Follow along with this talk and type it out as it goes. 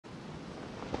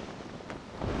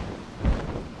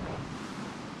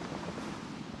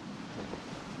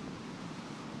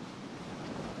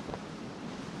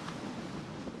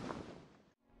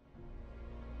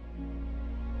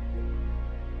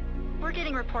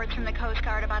getting reports from the Coast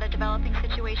Guard about a developing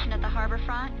situation at the harbor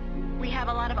front. We have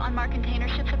a lot of unmarked container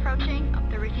ships approaching.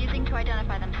 They're refusing to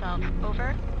identify themselves.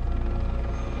 Over.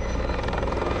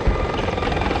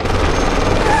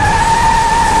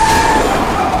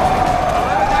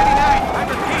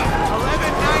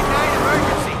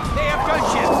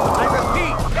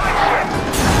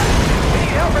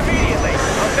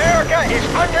 Is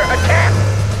under attack!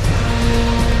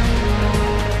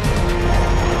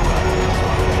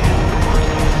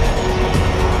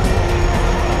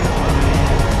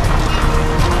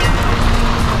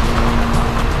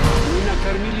 Мы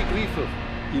накормили грифов,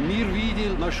 и мир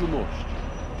видел нашу мощь.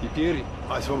 Теперь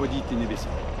освободите небеса.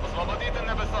 Освободите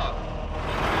небеса!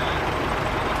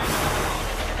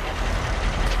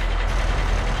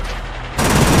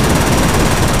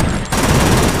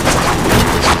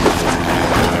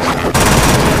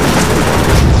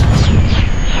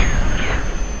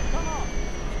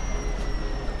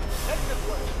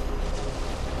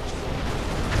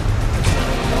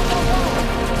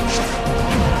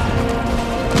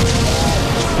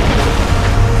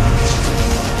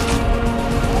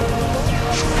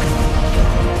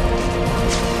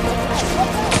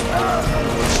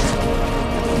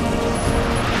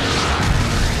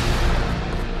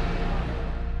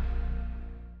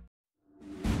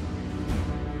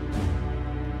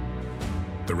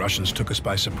 The Russians took us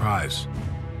by surprise.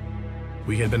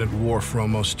 We had been at war for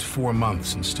almost 4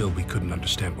 months, and still we couldn't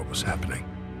understand what was happening.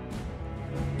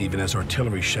 Even as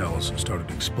artillery shells started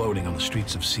exploding on the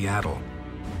streets of Seattle,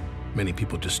 many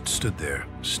people just stood there,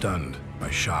 stunned by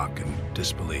shock and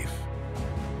disbelief.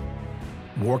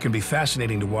 War can be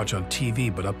fascinating to watch on TV,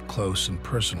 but up close and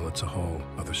personal, it's a whole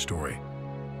other story.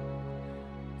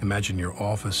 Imagine your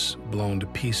office blown to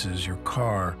pieces, your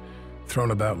car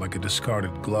thrown about like a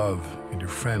discarded glove, and your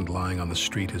friend lying on the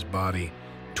street, his body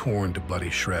torn to bloody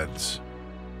shreds.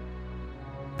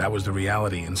 That was the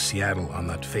reality in Seattle on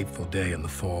that fateful day in the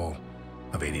fall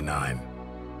of '89.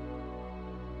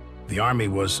 The Army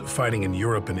was fighting in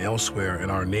Europe and elsewhere, and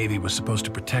our Navy was supposed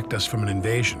to protect us from an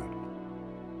invasion.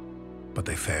 But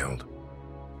they failed.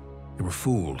 They were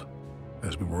fooled,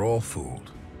 as we were all fooled,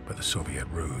 by the Soviet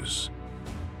ruse.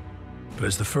 But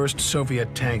as the first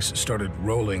Soviet tanks started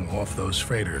rolling off those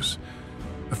freighters,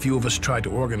 a few of us tried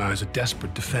to organize a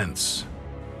desperate defense.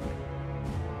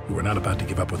 We were not about to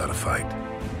give up without a fight.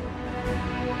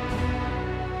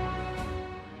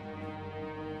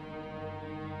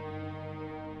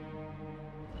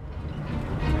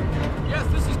 Yes,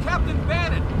 this is Captain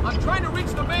Bannon. I'm trying to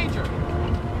reach the Major.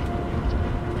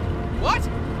 What?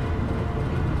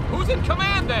 Who's in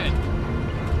command then?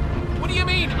 What do you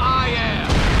mean, I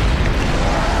am?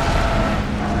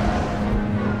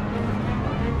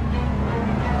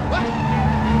 What?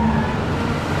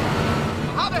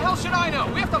 How the hell should I know?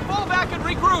 We have to fall back and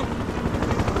regroup.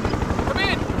 Come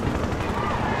in.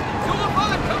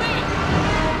 Zulu-5, come in.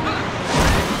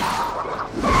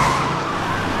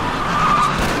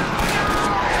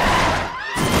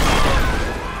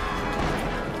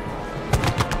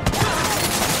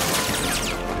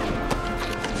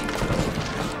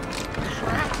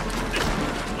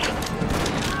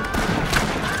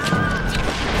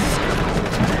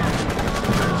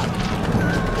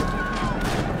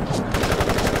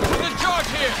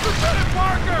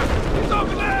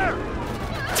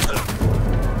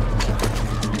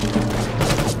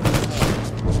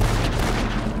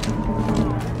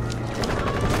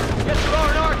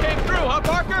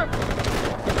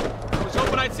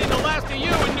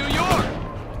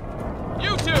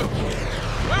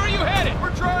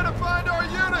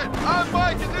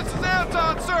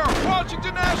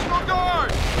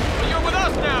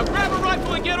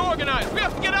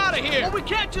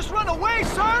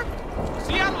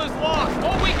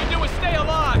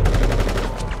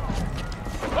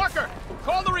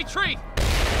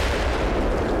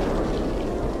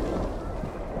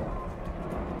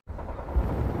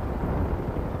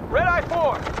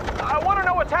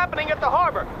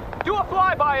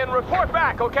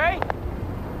 Okay?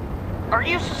 Are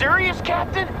you serious,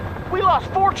 Captain? We lost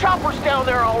 4 choppers down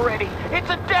there already. It's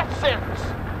a death sentence.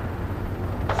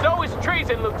 So is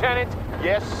treason, Lieutenant.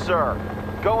 Yes, sir.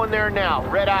 Going there now.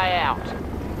 Red Eye out.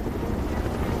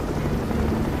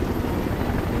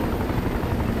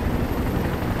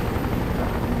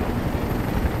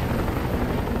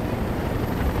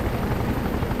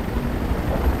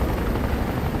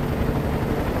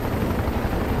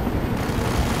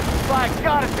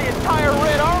 God, it's the entire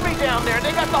Red Army down there.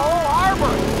 They got the whole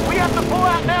harbor. We have to pull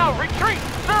out now. Retreat,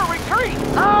 sir, retreat.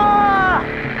 Ah!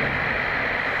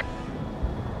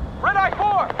 Red Eye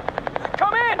 4,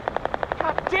 come in.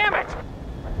 God damn it.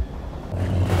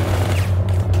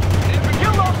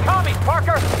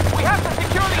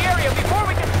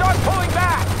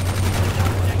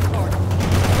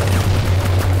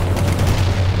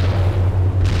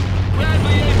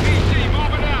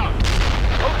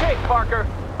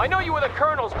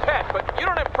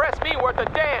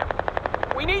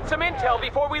 We need some intel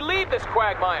before we leave this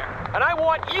quagmire, and I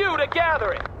want you to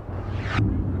gather it.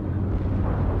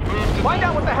 Find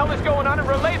out what the hell is going on and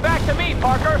relay back to me,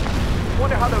 Parker.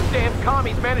 Wonder how those damn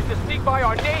commies managed to sneak by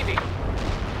our Navy.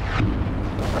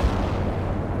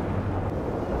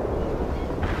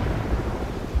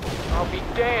 I'll be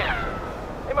damned.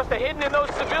 They must have hidden in those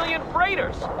civilian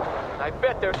freighters. I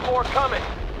bet there's more coming.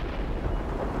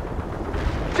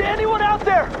 To anyone out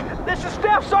there, this is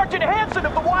Staff Sergeant Hanson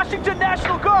of the Washington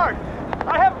National Guard.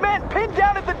 I have men pinned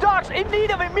down at the docks in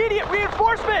need of immediate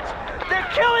reinforcements. They're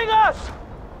killing us!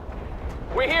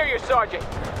 We hear you, Sergeant.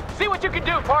 See what you can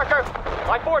do, Parker.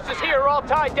 My forces here are all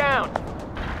tied down.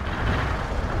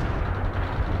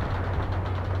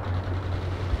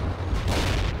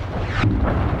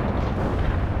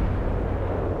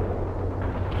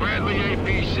 Bradley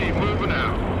APC moving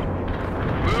out.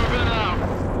 Moving out.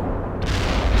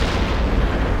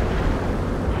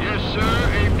 Yes, sir.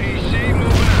 APC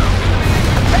moving out.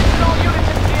 Attention all units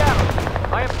in Seattle.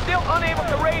 I am still unable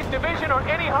to raise division or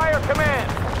any higher command.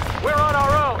 We're on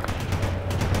our own. Watch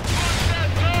that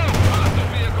toe! Hostile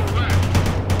vehicle wrecked.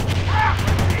 Watch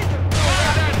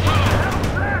that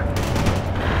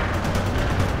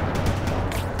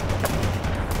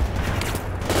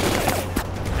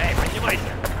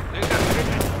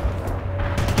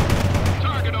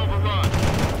Target overrun.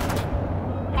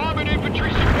 Armored infantry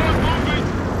support moving.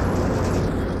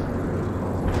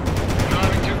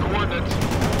 Driving to coordinates.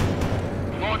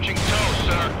 Launching tow,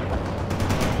 sir.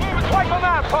 Wipe them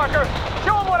out, Parker!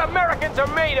 Show them what Americans are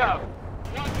made of!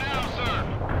 What now, sir?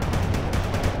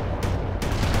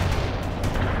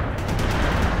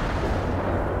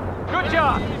 Good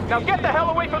job! Now get the hell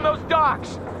away from those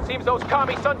docks! Seems those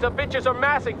commie sons of bitches are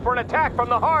massing for an attack from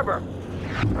the harbor.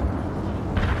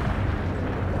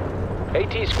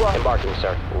 AT squad embarking,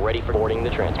 sir. Ready for boarding the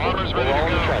transport. Armor's We're ready to all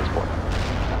on the go. transport.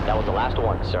 That was the last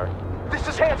one, sir. This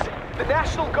is Hanson. The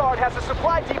National Guard has a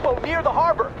supply depot near the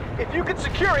harbor. If you can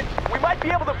secure it, we might be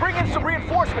able to bring in some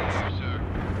reinforcements. Sir.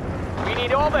 We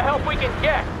need all the help we can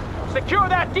get. Secure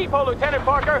that depot, Lieutenant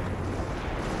Parker!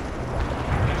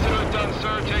 Consider it done,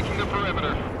 sir. Taking the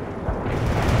perimeter.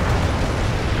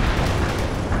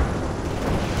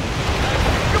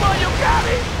 Come on, you got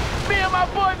me! Me and my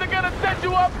boys are gonna set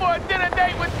you up for a dinner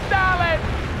date with Stalin!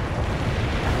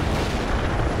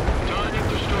 Target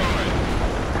destroyed.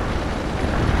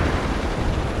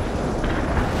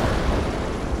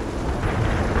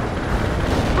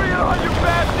 Bring it on, you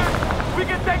bastards! We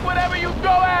can take whatever you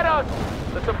throw at us!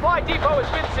 The supply depot has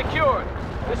been secured.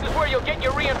 This is where you'll get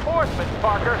your reinforcements,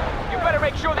 Parker. You better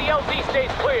make sure the LZ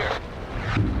stays clear.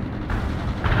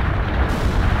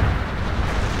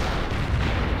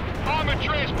 Armored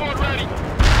transport ready.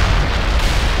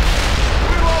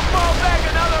 We won't fall back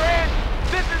another inch!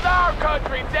 This is our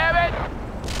country, damn it!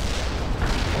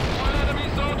 One enemy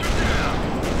soldier down.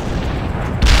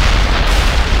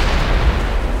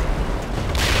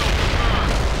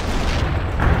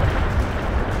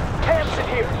 Hanson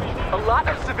here. A lot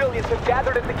of civilians have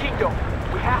gathered at the Kingdom.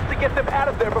 We have to get them out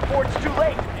of there before it's too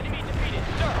late.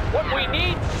 What we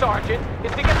need, Sergeant,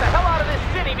 is to get the hell out of this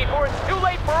city before it's too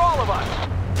late for all of us!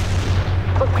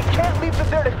 But we can't leave them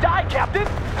there to die, Captain!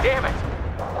 Damn it!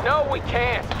 No, we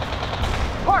can't.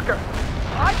 Parker,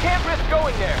 I can't risk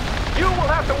going there. You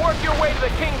will have to work your way to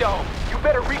the Kingdom. You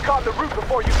better recon the route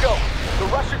before you go. The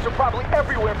Russians are probably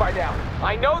everywhere by now.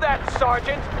 I know that,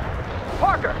 Sergeant.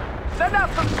 Parker, send out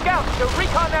some scouts to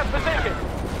recon that position.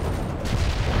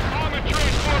 Armored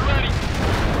transport ready.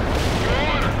 Your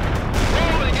order.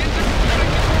 Rolling into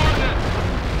coordinates.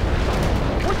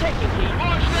 We're taking heat.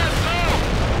 Launch that zone.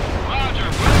 Roger,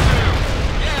 will do.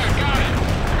 Yeah, got it.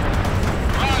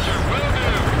 Roger, will do.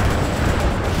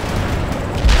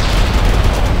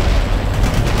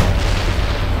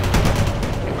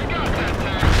 We got that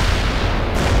tag.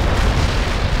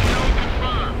 Kill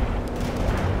confirmed.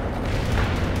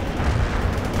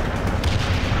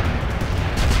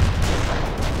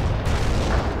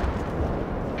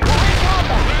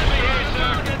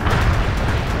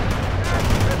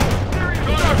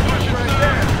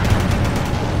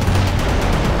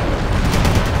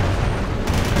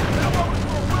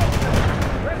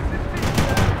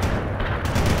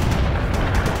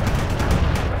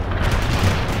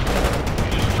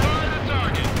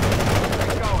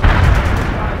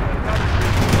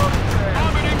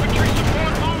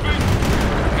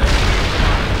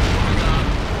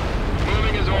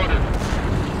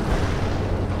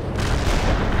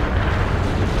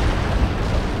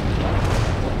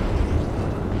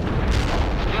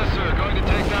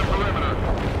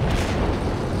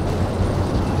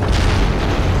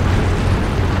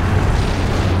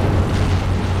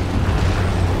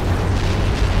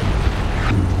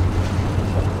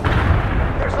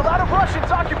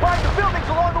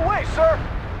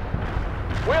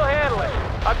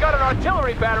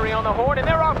 artillery battery on the horn, and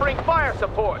they're offering fire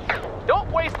support. Don't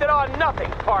waste it on nothing,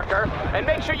 Parker, and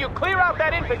make sure you clear out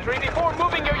that infantry before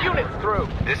moving your units through.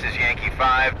 This is Yankee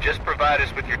 5. Just provide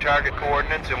us with your target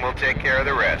coordinates and we'll take care of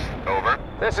the rest. Over.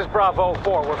 This is Bravo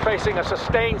 4. We're facing a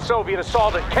sustained Soviet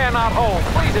assault and cannot hold.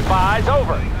 Please advise.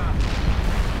 Over.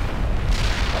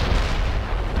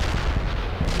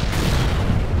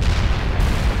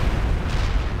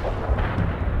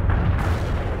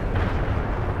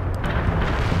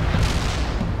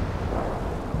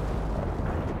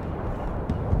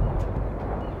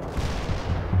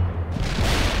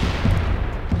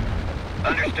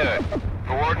 Understood.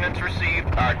 Coordinates received.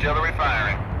 Artillery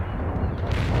firing.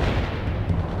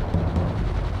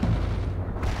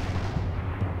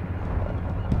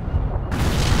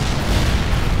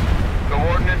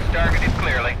 Coordinates targeted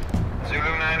clearly.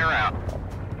 Zulu 9 are out.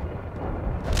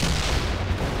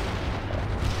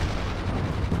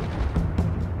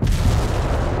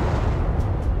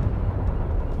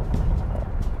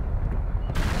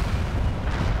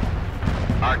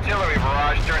 Artillery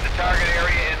barrage turned the target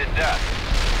area into dust.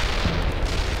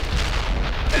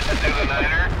 This is Zulu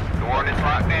 9er. Coordinates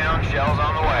locked down. Shells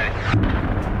on the way.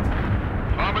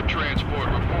 Armored transport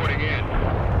reporting in.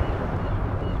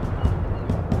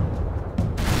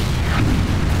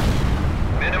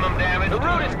 Minimum damage. The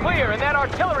route is clear, and that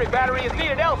artillery battery is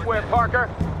needed elsewhere, Parker.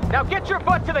 Now get your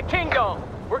butt to the Kingdome.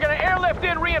 We're gonna airlift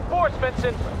in reinforcements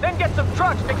and then get some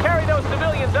trucks to carry those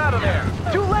civilians out of there.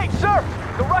 Too late, sir!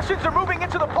 The Russians are moving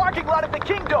into the parking lot at the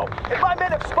Kingdome, and my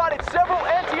men have spotted several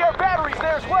anti-air batteries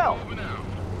there as well.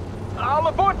 I'll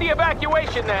abort the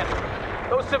evacuation then.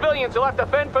 Those civilians will have to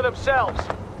fend for themselves.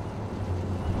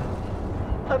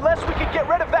 Unless we can get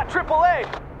rid of that AAA.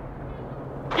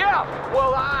 Yeah,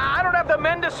 well, I don't have the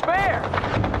men to spare.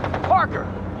 Parker,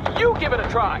 you give it a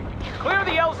try. Clear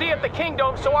the LZ at the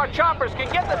Kingdome so our choppers can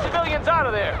get the civilians out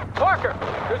of there. Parker,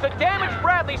 there's a damaged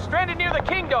Bradley stranded near the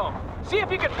Kingdome. See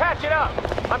if you can patch it up.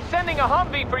 I'm sending a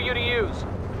Humvee for you to use.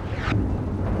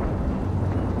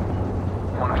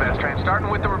 One fast train starting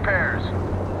with the repairs.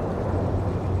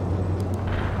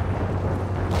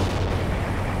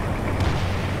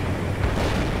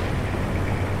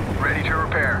 Ready to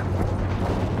repair.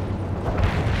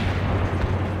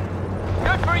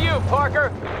 Good for you,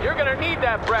 Parker. You're gonna need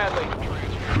that Bradley.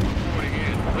 Reporting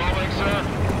in. Rolling,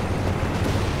 sir.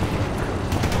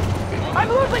 I'm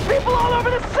losing people all over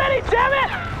the city, damn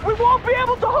it! We won't be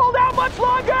able to hold out much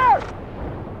longer!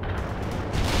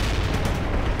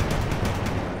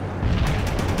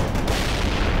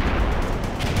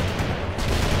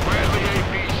 Bradley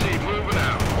APC moving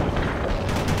out.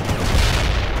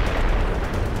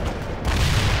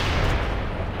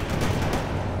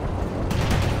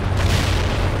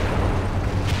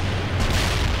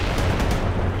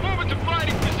 Move into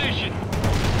fighting position.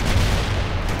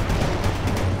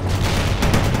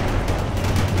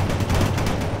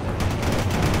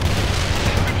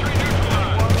 Infantry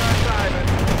neutralized.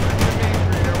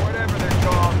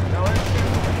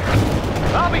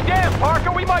 I'll be damned,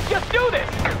 Parker. We might just do this.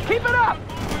 Keep it up.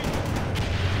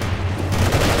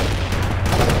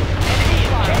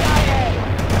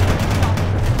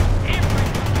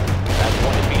 That's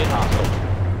one defeated hostile.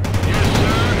 Yes,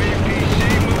 sir. APC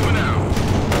moving out.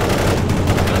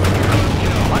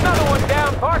 Another one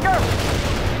down, Parker.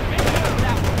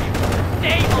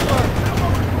 Stay alert.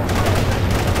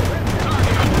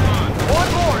 Target up front. One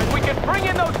more, and we can bring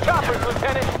in those choppers,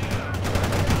 Lieutenant.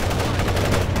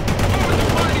 Move into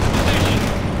fighting position.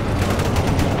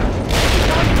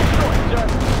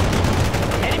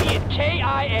 Enemy is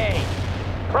KIA.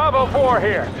 Bravo 4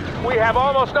 here. We have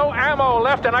almost no ammo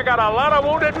left and I got a lot of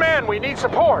wounded men. We need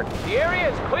support. The area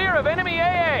is clear of enemy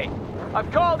AA. I've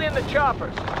called in the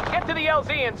choppers. Get to the LZ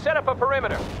and set up a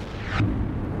perimeter.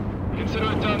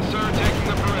 Consider it done, sir. Taking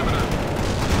the perimeter.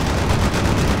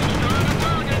 Destroy the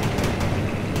target.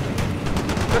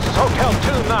 This is Hotel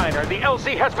 2-9er. The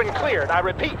LZ has been cleared. I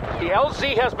repeat, the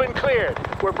LZ has been cleared.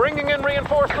 We're bringing in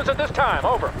reinforcements at this time.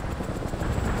 Over.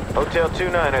 Hotel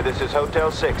 2-9er, this is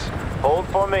Hotel 6. Hold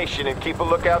formation and keep a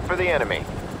lookout for the enemy.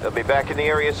 They'll be back in the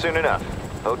area soon enough.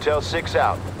 Hotel 6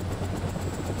 out.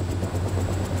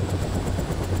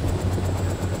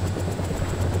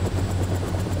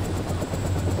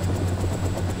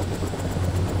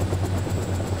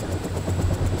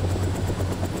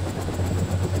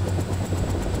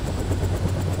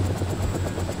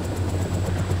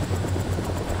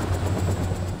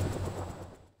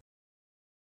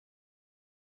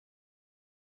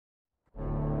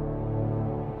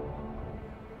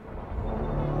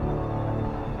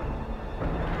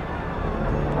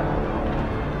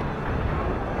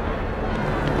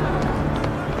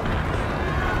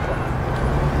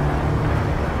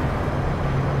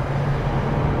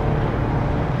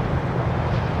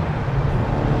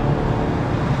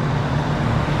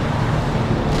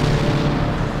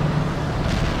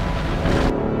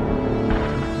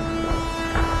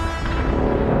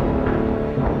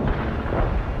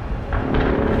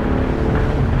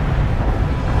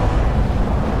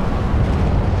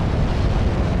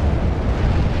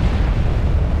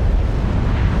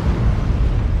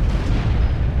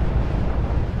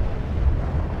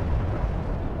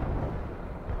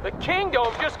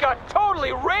 Kingdome just got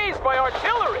totally razed by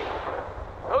artillery.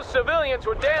 Those civilians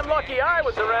were damn lucky I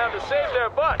was around to save their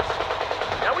butts.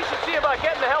 Now we should see about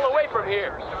getting the hell away from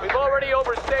here. We've already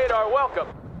overstayed our welcome.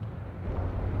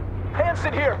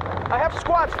 Hanson here. I have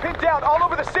squads pinned down all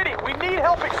over the city. We need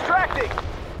help extracting.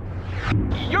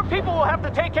 Your people will have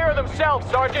to take care of themselves,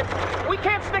 Sergeant. We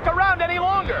can't stick around any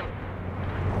longer.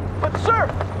 But sir,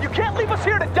 you can't leave us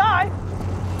here to die.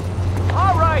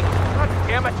 All right. God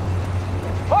damn it.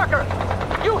 Parker,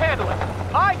 you handle it.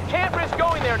 I can't risk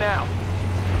going there now.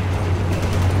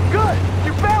 Good!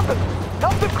 You found them!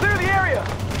 Help them clear the area!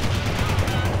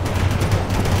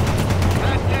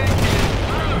 That tank is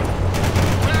through.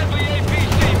 Bradley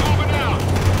APC moving out.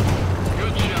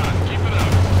 Good shot. Keep it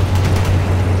up.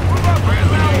 Move up,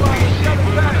 Bradley APC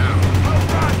moving out.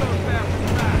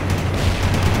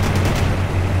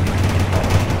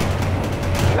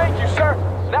 Thank you, sir.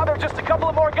 Now there are just a couple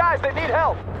of more guys that need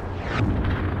help.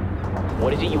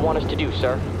 What is it you want us to do,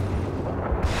 sir?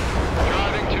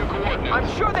 Driving to coordinates. I'm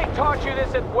sure they taught you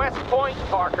this at West Point,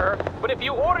 Parker, but if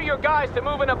you order your guys to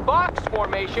move in a box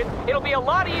formation, it'll be a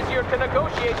lot easier to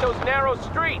negotiate those narrow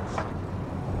streets.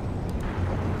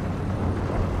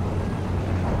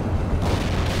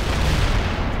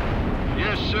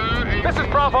 Yes, sir. This is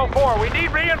Bravo 4. We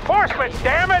need reinforcements,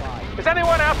 damn it! Is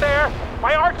anyone out there?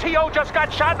 My RTO just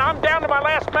got shot and I'm down to my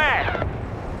last mag.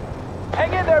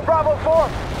 Hang in there, Bravo 4.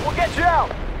 We'll get you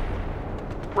out.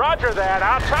 Roger that.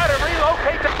 I'll try to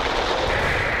relocate the...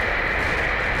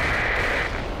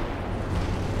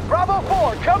 Bravo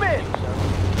 4, come in.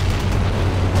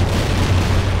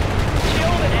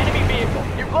 Killed an enemy vehicle.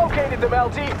 You've located them,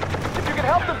 LT. If you can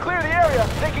help them clear the area,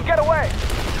 they can get away.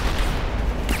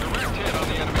 Direct hit on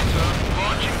the enemy, sir.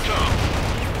 Launching TOW.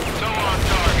 TOW on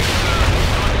target, sir.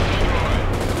 Target destroyed.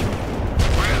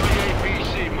 Bradley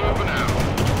APC moving out.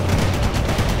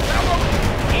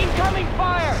 Incoming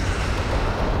fire!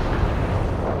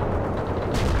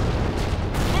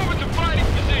 Move into fighting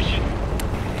position.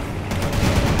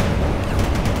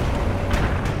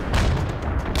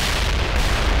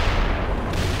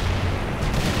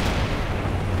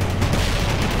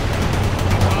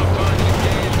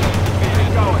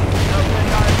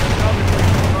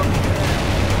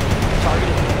 Target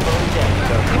is confirmed dead,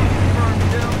 sir.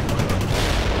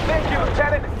 Thank you,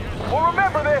 Lieutenant. We'll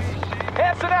remember this.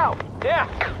 Hanson out. Yeah,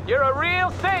 you're a real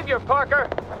savior, Parker.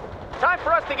 Time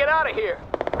for us to get out of here.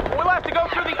 We'll have to go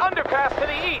through the underpass to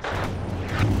the east.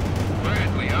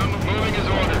 Bradley, I'm moving as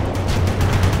ordered.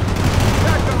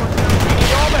 We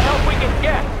need all the help we can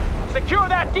get. Secure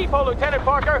that depot, Lieutenant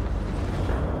Parker.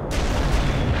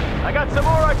 I got some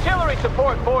more artillery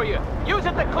support for you. Use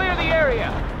it to clear the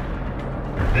area.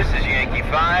 This is Yankee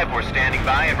 5. We're standing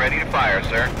by and ready to fire,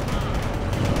 sir.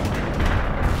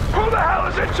 Who the hell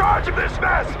is in charge of this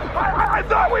mess? I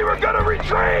thought we were gonna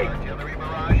retreat! Artillery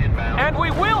barrage inbound. And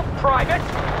we will, Private,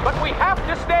 but we have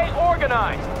to stay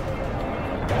organized.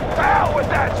 Hell with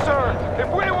that, sir!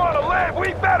 If we want to live,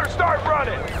 we better start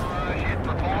running!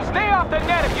 Stay off the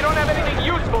net if you don't have anything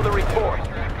useful to report.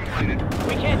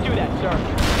 We can't do that, sir.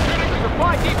 The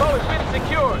supply depot has been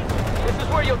secured. This is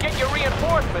where you'll get your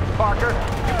reinforcements, Parker.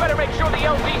 You better make sure the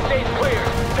LZ stays clear.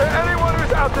 To anyone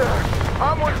who's out there,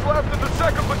 I'm what's left of the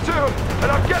 2nd Platoon, and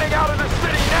I'm getting out of this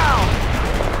city now!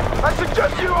 I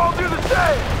suggest you all do the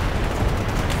same!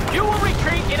 You will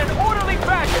retreat in an orderly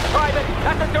fashion, Private.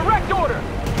 That's a direct order.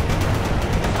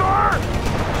 Sir!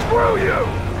 Screw you!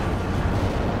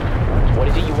 What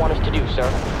is it you want us to do, sir?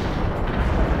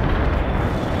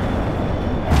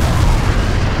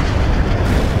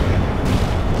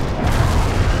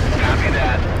 Copy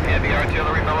that. Heavy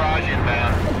artillery barrage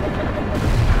inbound.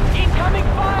 Incoming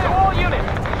fire! To all units,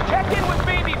 check in with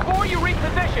me before you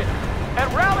reposition.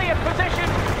 And rally at position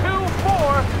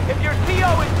 2-4 if your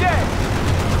CO is dead.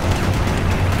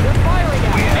 They're firing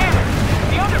at us. Damn it!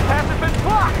 The underpass has been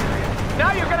blocked!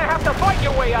 Now you're gonna have to fight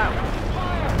your way out.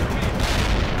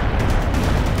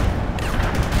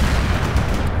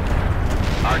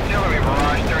 Artillery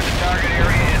barrage turned the target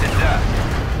area into dust.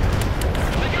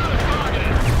 They got us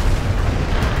targeted.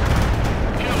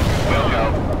 Will go.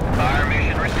 Fire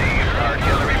mission received.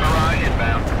 Artillery barrage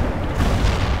inbound.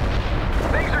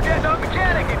 Things are getting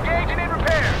unmechanic. Engaging in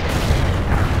repair.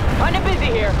 Kinda busy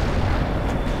here.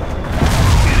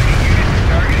 Enemy units in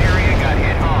target area got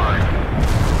hit hard.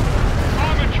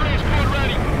 Armored transport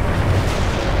ready.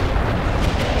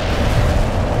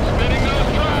 Spinning those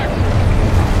tracks.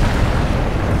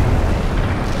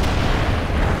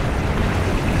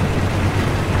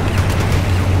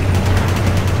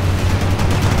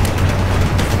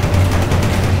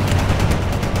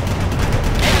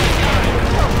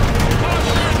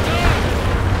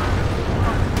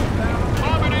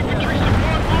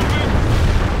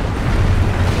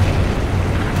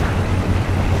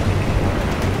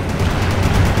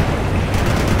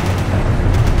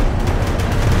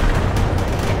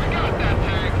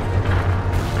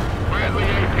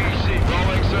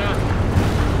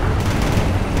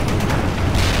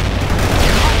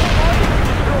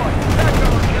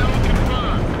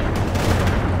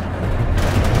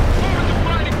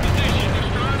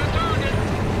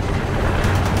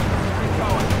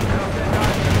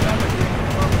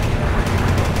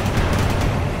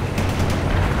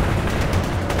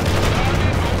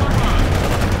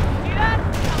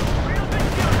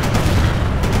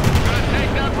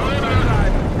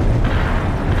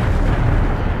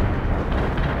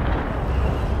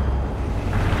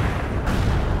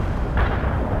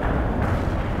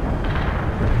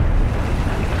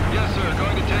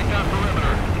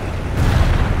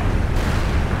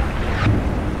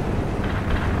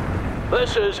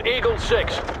 This is Eagle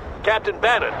 6. Captain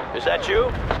Bannon, is that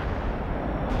you?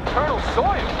 Colonel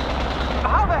Sawyer?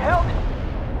 How the hell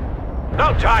did...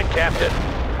 No time, Captain.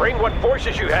 Bring what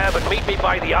forces you have and meet me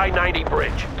by the I-90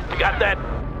 bridge. You got that?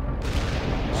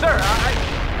 Sir,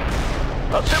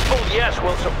 A simple yes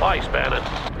will suffice, Bannon.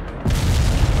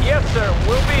 Yes, sir.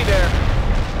 We'll be there.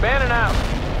 Bannon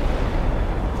out.